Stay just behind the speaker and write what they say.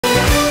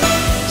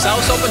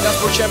South Open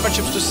Dancesport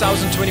Championships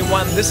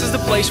 2021. This is the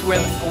place where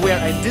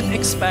I didn't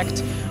expect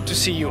to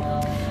see you.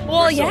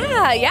 Well,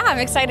 yeah, I'm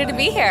excited to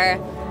be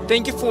here.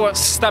 Thank you for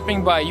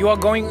stopping by.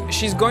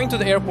 She's going to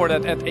the airport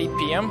at 8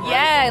 p.m.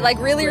 Yeah, like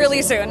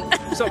really soon.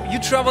 So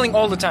you're traveling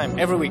all the time,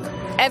 every week?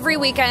 Every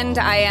weekend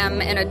I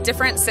am in a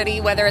different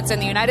city, whether it's in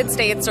the United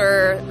States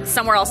or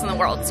somewhere else in the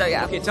world, so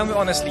yeah. Okay, tell me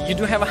honestly, you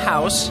do have a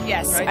house?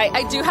 Yes, right?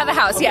 I do have a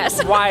house,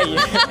 yes. Why?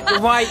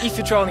 Why if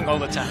you're traveling all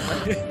the time?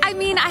 I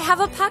mean, I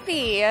have a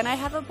puppy and I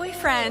have a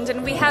boyfriend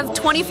and we have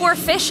 24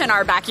 fish in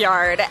our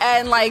backyard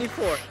and like,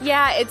 24.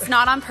 Yeah, it's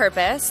not on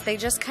purpose. They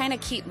just kind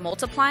of keep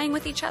multiplying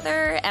with each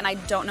other and I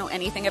don't know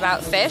anything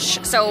about fish,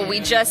 so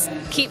we just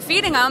keep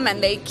feeding them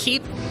and they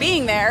keep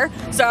being there,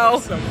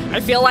 so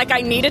I feel like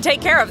I need to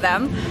take care of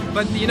them.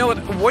 But you know what,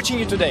 watching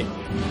you today,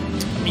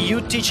 you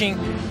teaching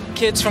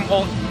kids from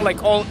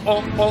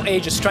all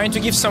ages, trying to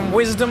give some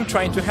wisdom,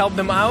 trying to help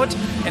them out,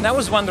 and I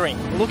was wondering,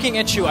 looking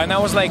at you, and I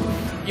was like,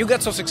 you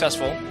got so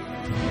successful,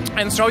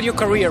 and throughout your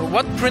career,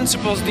 what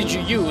principles did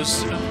you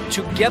use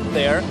to get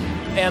there,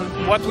 and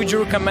what would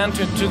you recommend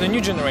to the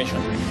new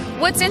generation?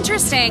 What's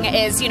interesting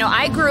is, you know,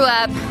 I grew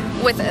up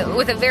with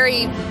a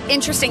very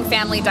interesting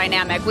family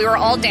dynamic. We were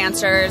all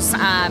dancers.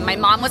 My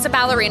mom was a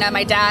ballerina.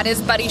 My dad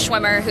is Lacey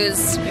Schwimmer,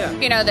 who's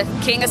you know, the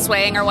king of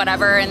swing or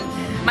whatever, and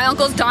my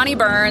uncle's Donnie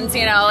Burns.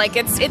 You know, like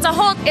it's a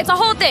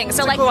whole thing.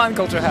 So it's like, a cool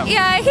uncle to have.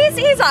 Yeah,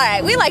 he's all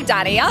right. We like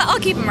Donnie. I'll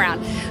keep him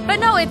around. But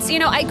no, it's, you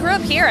know, I grew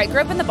up here. I grew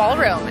up in the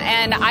ballroom,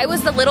 and I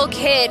was the little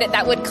kid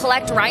that would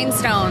collect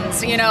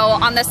rhinestones, you know,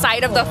 on the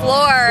side of the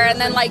floor, and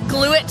then like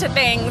glue it to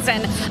things,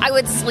 and I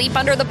would sleep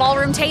under the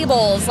ballroom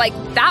tables. Like,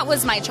 that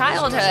was my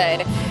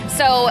childhood.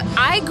 So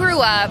I grew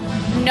up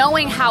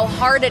knowing how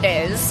hard it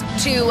is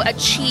to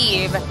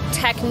achieve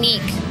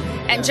technique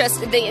and just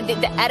the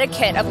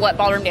etiquette of what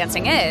ballroom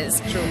dancing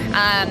is. Sure.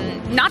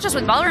 Not just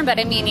with ballroom, but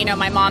I mean, you know,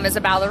 my mom is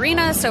a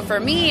ballerina, so for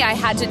me, I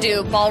had to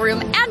do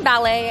ballroom and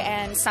ballet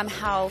and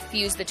somehow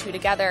fuse the two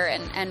together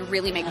and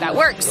really make that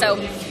work. So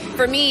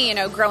for me, you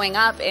know, growing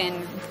up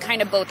in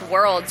kind of both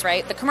worlds,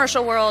 right? The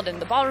commercial world and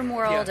the ballroom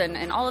world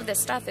and all of this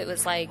stuff, it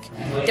was like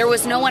there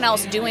was no one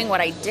else doing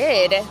what I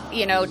did,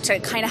 you know, to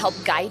kind of help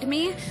guide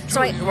me.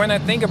 So when I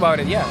think about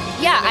it,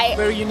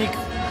 very unique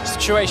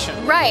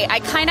situation. Right. I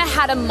kind of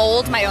had to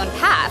mold my own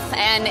path.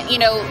 And, you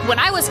know, when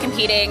I was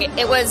competing,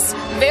 it was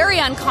very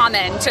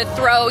uncommon to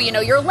throw, you know,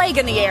 your leg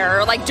in the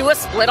air or like do a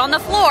split on the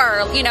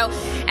floor, you know.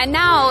 And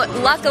now,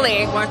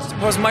 luckily... It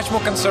was much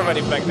more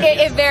conservative back then.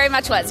 It very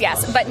much was,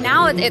 yes. But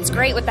now it's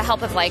great with the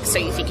help of like So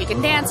You Think You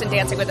Can Dance and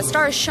Dancing with the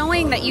Stars,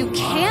 showing that you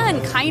can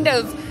kind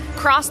of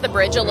cross the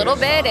bridge a little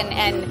bit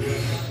and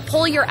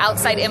pull your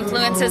outside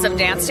influences of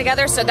dance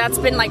together. So that's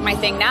been like my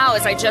thing now,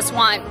 is I just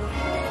want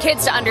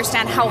kids to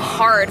understand how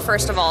hard,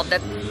 first of all,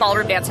 that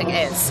ballroom dancing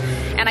is.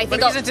 And I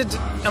think... But isn't it...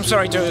 I'm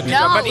sorry to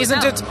interrupt, but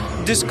isn't it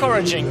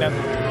discouraging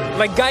then?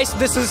 Like, guys,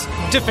 this is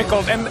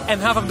difficult, and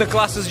half of the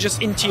class is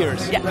just in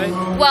tears. Yeah. Right?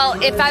 Well,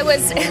 if I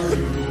was...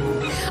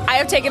 I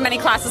have taken many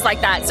classes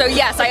like that, so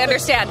yes, I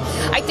understand.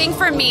 I think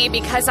for me,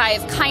 because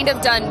I've kind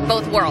of done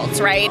both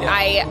worlds, right?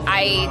 Yeah.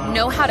 I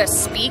know how to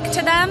speak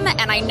to them,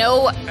 and I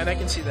know I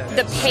can see that,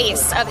 the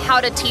pace of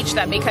how to teach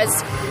them,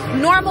 because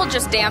normal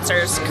just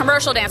dancers,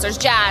 commercial dancers,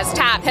 jazz,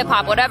 tap,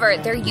 hip-hop, whatever,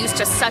 they're used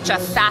to such a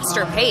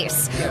faster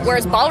pace,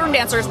 whereas ballroom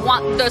dancers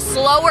want the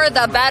slower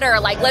the better.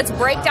 Like, let's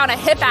break down a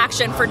hip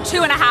action for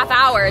 2.5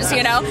 hours,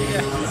 you know?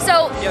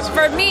 So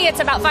for me, it's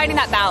about finding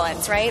that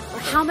balance, right?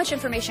 How much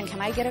information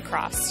can I get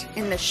across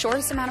in the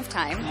shortest amount of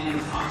time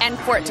and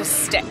for it to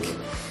stick?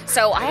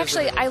 So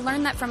I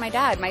learned that from my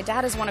dad. My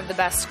dad is one of the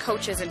best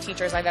coaches and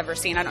teachers I've ever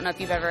seen. I don't know if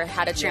you've ever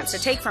had a chance to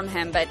take from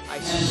him, but I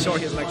saw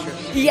his lecture.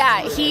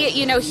 Yeah,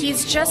 he's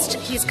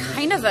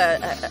kind of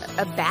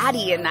a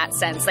baddie in that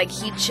sense. Like,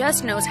 he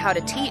just knows how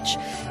to teach.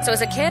 So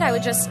as a kid, I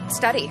would just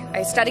study.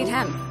 I studied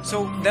him.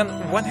 So then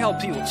what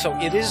helped you? So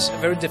it is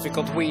very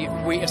difficult. We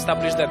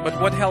established that,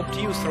 but what helped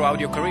you throughout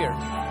your career?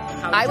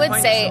 I would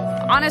say,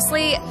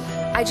 honestly,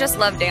 I just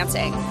love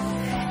dancing.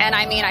 And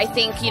I mean, I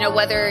think, you know,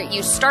 whether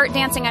you start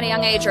dancing at a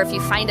young age or if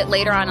you find it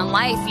later on in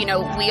life, you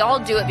know, we all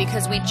do it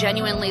because we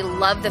genuinely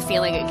love the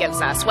feeling it gives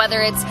us, whether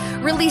it's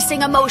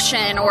releasing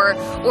emotion or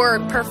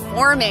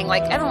performing.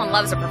 Like, everyone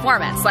loves a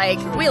performance. Like,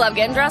 we love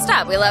getting dressed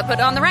up. We love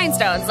putting on the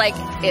rhinestones. Like,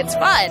 it's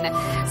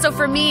fun. So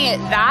for me,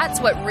 that's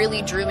what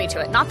really drew me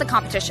to it, not the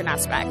competition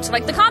aspect.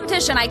 Like, the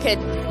competition I could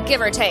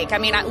give or take. I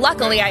mean,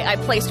 luckily I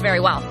placed very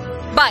well.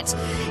 But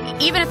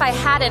even if I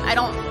hadn't, I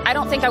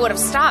don't think I would have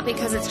stopped,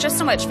 because it's just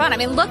so much fun. I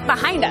mean, look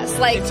behind us.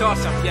 Like, it's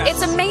awesome. Yes.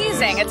 It's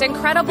amazing. It's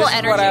incredible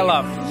energy. This is what I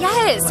love.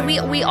 Yes,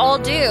 we all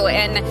do.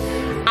 And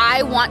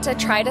I want to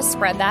try to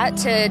spread that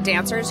to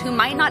dancers who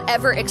might not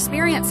ever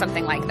experience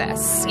something like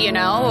this, you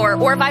know,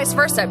 or vice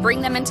versa.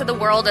 Bring them into the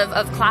world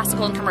of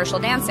classical and commercial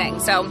dancing.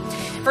 So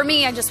for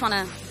me, I just want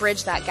to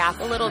bridge that gap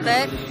a little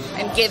bit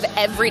and give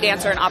every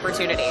dancer an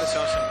opportunity. That's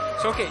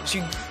awesome. So, okay,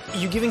 so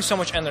you're giving so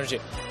much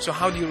energy. So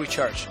how do you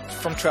recharge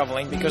from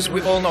traveling? Because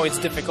we all know it's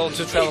difficult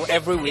to travel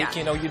every week.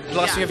 You know,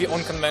 plus you have your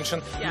own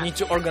convention. You need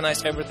to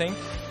organize everything.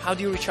 How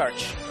do you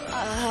recharge?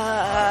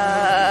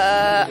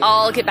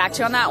 I'll I'll get back to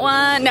you on that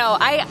one. No,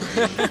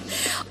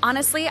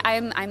 honestly,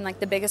 I'm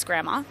like the biggest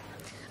grandma.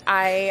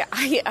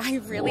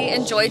 I really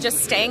enjoy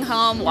just staying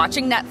home,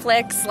 watching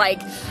Netflix. Like,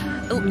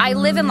 I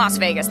live in Las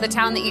Vegas, the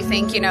town that you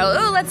think, you know,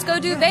 oh, let's go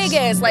do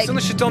Vegas. Like, as soon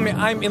as she told me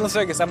I'm in Las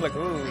Vegas, I'm like,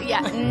 ooh.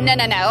 Yeah,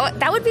 no.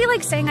 That would be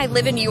like saying I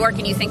live in New York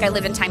and you think I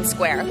live in Times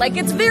Square. Like,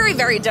 it's very,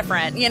 very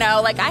different, you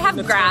know? Like, I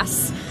have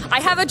grass. I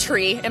have a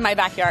tree in my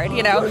backyard,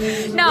 you know?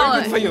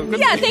 No. Good for you.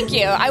 Good yeah, for you. thank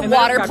you. I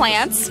water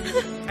plants.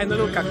 And the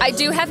little cactus. I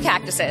do have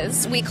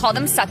cactuses. We call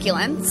them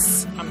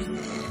succulents.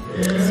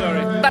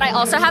 Sorry. But I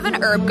also have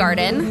an herb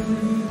garden.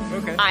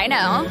 Okay. I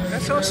know.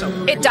 That's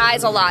awesome. It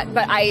dies a lot,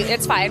 but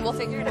it's fine. We'll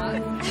figure it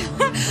out.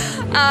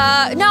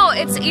 No,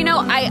 it's, you know,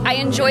 I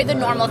enjoy the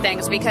normal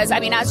things because, I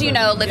mean, as you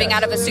know, living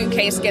out of a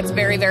suitcase gets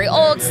very, very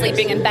old,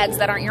 sleeping in beds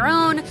that aren't your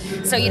own.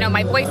 So, you know,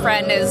 my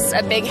boyfriend is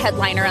a big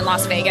headliner in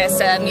Las Vegas,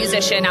 a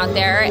musician out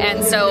there.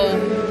 And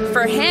so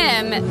for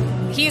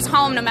him, he's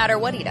home no matter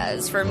what he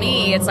does. For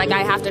me, it's like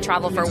I have to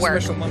travel for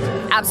work.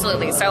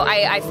 Absolutely. So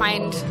I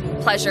find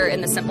pleasure in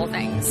the simple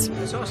things.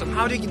 That's awesome.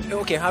 How do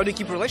you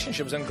keep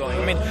relationships going?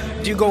 I mean,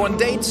 do you go on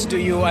dates? Do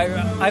you,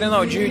 I don't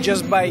know, do you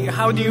just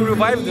how do you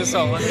revive this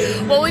all? I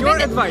mean, well, we've your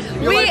been, advice,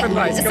 your life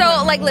advice.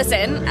 So, like,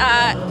 listen,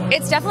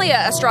 it's definitely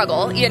a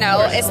struggle, you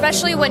know,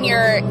 especially when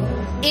you're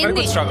in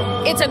the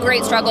struggle. It's a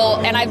great struggle,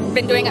 and I've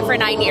been doing it for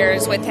 9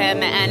 years with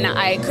him, and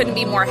I couldn't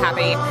be more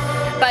happy.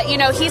 But, you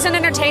know, he's an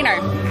entertainer.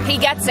 He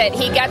gets it.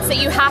 He gets that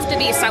you have to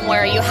be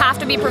somewhere. You have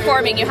to be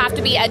performing. You have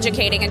to be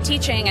educating and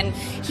teaching. And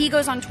he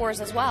goes on tours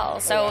as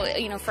well. So,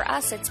 you know, for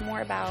us, it's more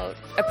about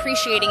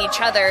appreciating each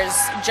other's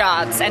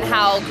jobs and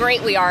how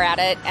great we are at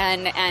it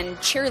and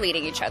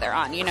cheerleading each other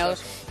on, you know,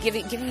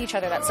 giving each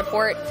other that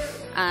support,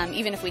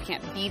 even if we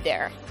can't be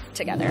there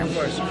together. Of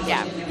course.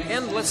 Yeah.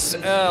 And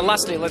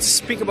lastly, let's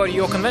speak about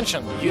your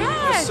convention.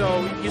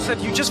 So you said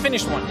you just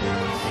finished one.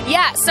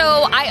 Yeah, so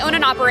I own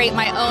and operate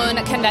my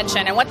own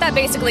convention, and what that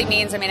basically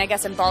means, I mean, I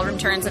guess in ballroom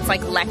terms, it's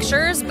like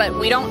lectures, but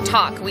we don't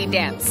talk, we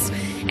dance.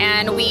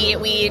 And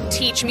we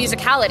teach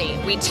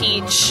musicality, we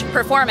teach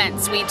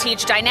performance, we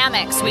teach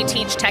dynamics, we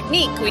teach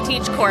technique, we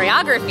teach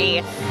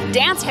choreography,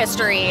 dance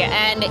history,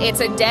 and it's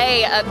a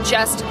day of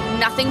just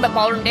nothing but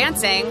ballroom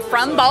dancing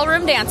from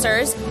ballroom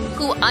dancers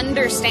who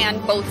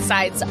understand both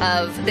sides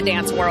of the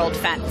dance world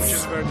fence. Which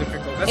is very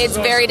difficult. It's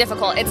very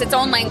difficult. It's its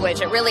own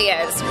language. It really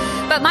is.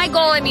 But my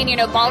goal, I mean, you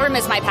know, ballroom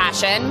is my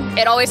passion.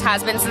 It always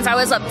has been since I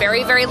was a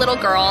very, very little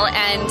girl.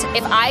 And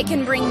if I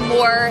can bring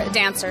more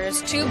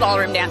dancers to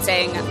ballroom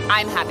dancing,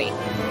 I'm happy.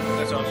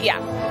 That's awesome. Yeah.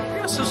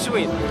 You're so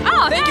sweet.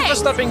 Oh, thank you for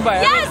stopping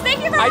by. Yes,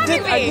 thank you for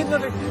having me.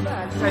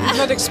 I did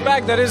not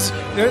expect that there's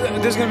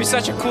going to be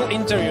such a cool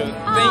interview.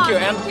 Thank you.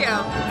 Thank you.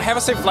 Have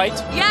a safe flight.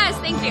 Yes,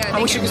 thank you.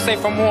 I wish you could stay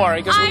for more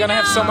because we're going to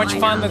have so much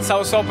fun at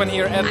South Open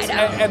here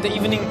at the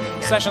evening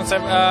sessions.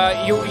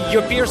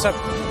 Your peers are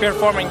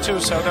performing too,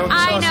 so that would be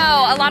so awesome. I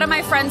know. A lot of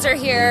my friends are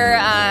here.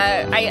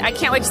 I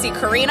can't wait to see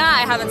Karina.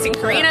 I haven't seen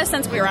Karina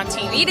since we were on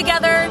TV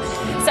together.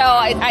 So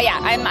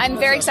I'm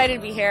very excited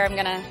to be here. I'm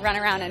going to run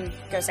around and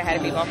go say hi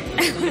to people.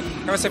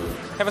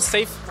 Have a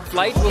safe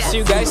flight. We'll see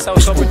you guys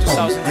South Open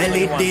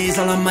 2021. LEDs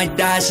all on my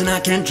dash and I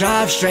can't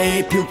drive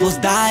straight. Pupils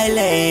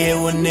dilate,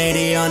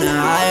 180 on the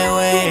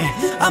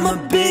highway. I'm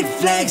a big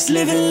flex,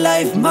 living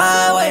life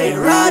my way.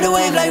 Ride a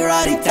wave like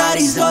Roddy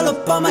Toddy's all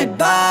up on my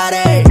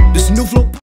body. This new flow